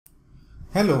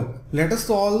Hello, let us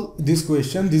solve this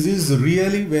question. This is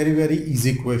really very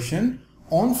easy question.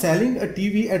 On selling a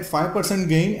TV at 5%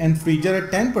 gain and freezer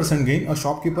at 10% gain, a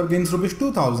shopkeeper gains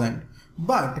 ₹2000.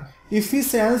 But if he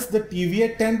sells the TV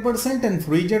at 10% and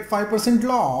fridge at 5%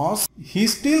 loss, he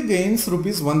still gains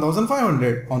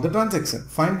 ₹1500 on the transaction.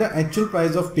 Find the actual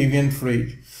price of TV and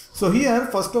fridge. So here,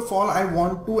 first of all, I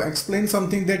want to explain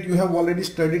something that you have already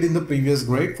studied in the previous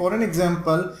grade. For an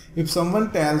example, if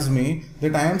someone tells me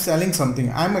that I am selling something,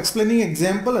 I am explaining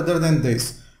example other than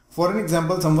this. For an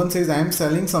example, someone says I am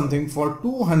selling something for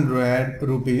 200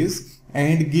 rupees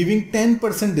and giving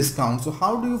 10% discount. So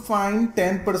how do you find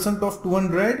 10% of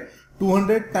 200?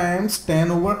 200 times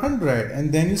 10 over 100,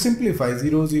 and then you simplify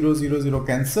 0, 0, 0, 0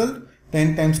 cancelled,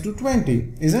 10 times to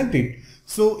 20, isn't it?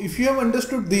 So if you have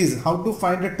understood this, how to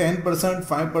find a 10%,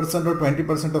 5% or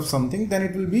 20% of something, then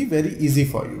it will be very easy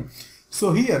for you.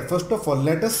 So here, first of all,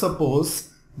 let us suppose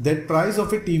that price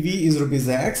of a TV is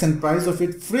 ₹X and price of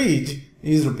a fridge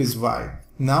is ₹Y.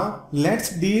 Now let's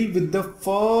deal with the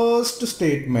first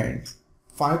statement.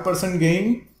 5%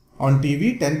 gain on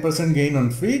TV, 10% gain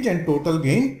on fridge, and total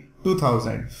gain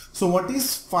 2000. So what is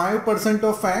 5%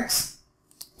 of X?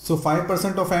 So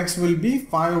 5% of X will be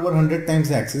 5 over 100 times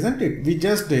X, isn't it? We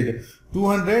just did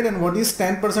 200, and what is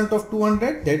 10% of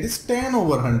 200? That is 10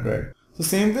 over 100. So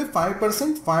same way,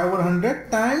 5%, 5 over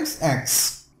 100 times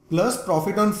X plus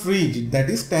profit on fridge, that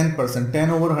is 10%, 10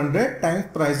 over 100 times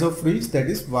price of fridge, that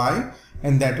is Y,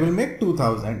 and that will make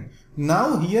 2000.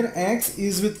 Now here X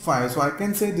is with 5, so I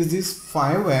can say this is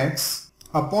 5X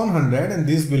upon 100, and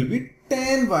this will be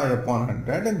 10Y upon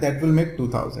 100, and that will make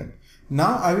 2000.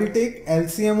 Now I will take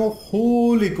LCM of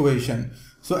whole equation.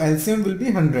 So LCM will be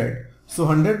 100. So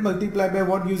 100 multiplied by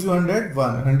what gives you 100?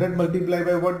 1. 100 multiplied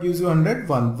by what gives you 100?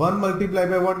 1. 1 multiplied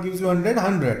by what gives you 100?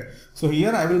 100. So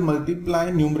here I will multiply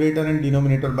numerator and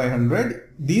denominator by 100.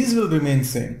 These will remain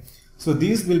same. So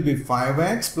these will be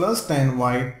 5X plus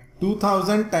 10Y,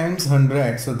 2000 times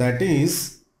 100. So that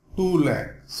is 2 lakh.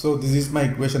 So this is my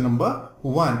equation number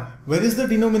 1. Where is the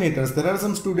denominators? There are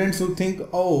some students who think,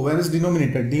 oh, where is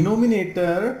denominator?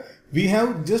 Denominator, we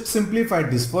have just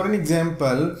simplified this. For an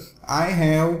example, I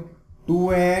have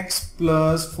 2x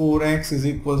plus 4x is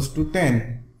equals to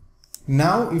 10.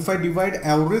 Now if I divide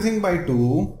everything by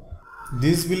 2,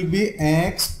 this will be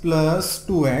x plus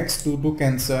 2x, 2 to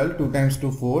cancel, 2 times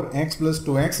 2 4, x plus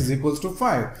 2x is equals to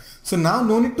 5. So now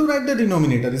no need to write the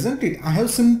denominator, isn't it? I have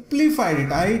simplified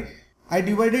it. I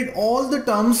divided all the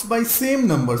terms by same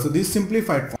number. So this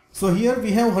simplified form. So here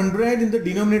we have 100 in the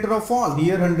denominator of all.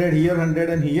 Here 100, here 100,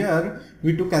 and here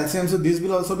we took LCM. So this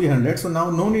will also be 100. So now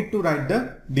no need to write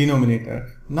the denominator.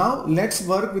 Now let's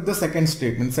work with the second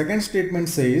statement. Second statement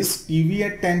says TV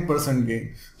at 10%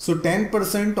 gain. So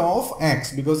 10% of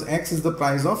X, because X is the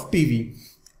price of TV.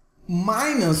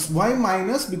 Minus, why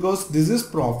minus? Because this is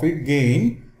profit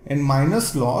gain and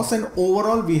minus loss, and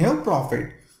overall we have profit.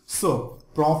 So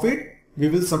profit, we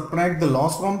will subtract the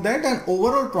loss from that, and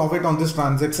overall profit on this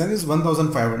transaction is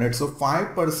 1500. So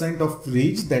 5% of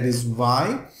fridge, that is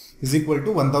Y, is equal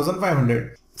to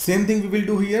 1500. Same thing we will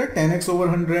do here. 10x over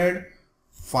 100,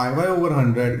 5y over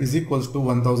 100 is equals to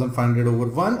 1500 over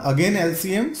 1. Again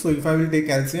LCM. So if I will take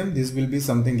LCM, this will be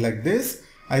something like this.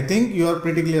 I think you are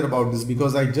pretty clear about this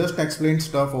because I just explained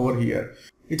stuff over here.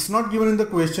 It's not given in the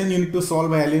question. You need to solve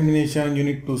by elimination, you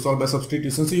need to solve by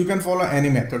substitution, so you can follow any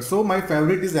method. So my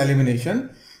favorite is elimination.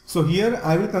 So here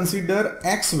I will consider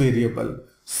X variable.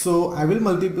 So I will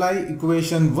multiply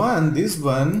equation 1, this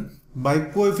one, by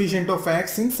coefficient of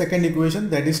X in second equation,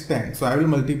 that is 10. So I will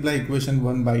multiply equation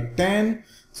 1 by 10.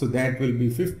 So that will be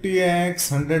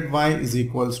 50x, 100y is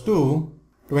equals to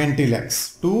 20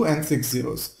 lakhs, 2 and 6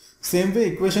 zeros. Same way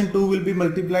equation 2 will be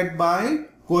multiplied by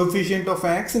coefficient of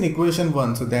X in equation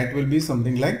 1. So that will be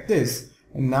something like this.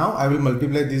 And now I will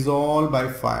multiply these all by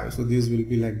 5. So this will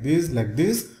be like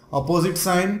this, opposite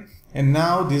sign. And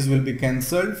now this will be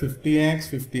cancelled, 50x,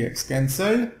 50x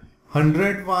cancelled,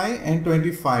 100y and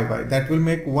 25y. That will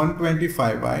make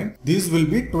 125y. This will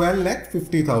be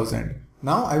 12,50,000.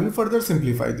 Now I will further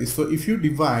simplify this. So if you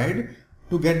divide,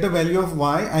 to get the value of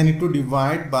y, I need to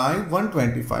divide by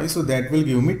 125. So that will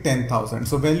give me 10,000.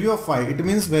 So value of y, it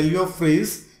means value of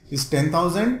phrase is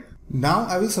 10,000. Now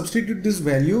I will substitute this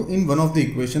value in one of the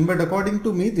equation, but according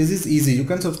to me this is easy. You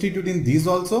can substitute in these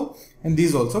also and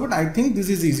these also, but I think this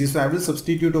is easy. So I will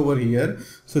substitute over here.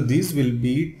 So this will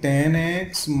be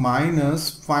 10x minus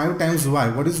 5 times y.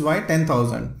 What is y?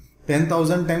 10,000.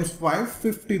 10,000 times 5,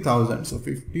 50,000. So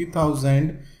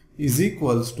 50,000 is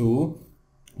equals to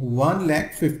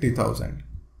 1,50,000.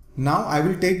 Now I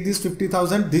will take this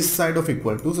 50,000 this side of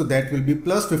equal to, so that will be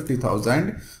plus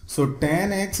 50,000. So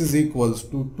 10x is equals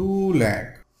to 2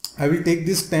 lakh. I will take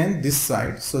this 10 this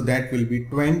side, so that will be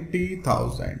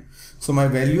 20,000. So my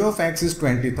value of x is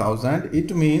 20,000.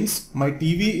 It means my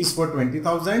TV is for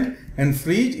 20,000 and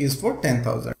fridge is for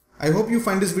 10,000. I hope you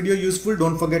find this video useful.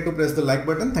 Don't forget to press the like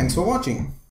button. Thanks for watching.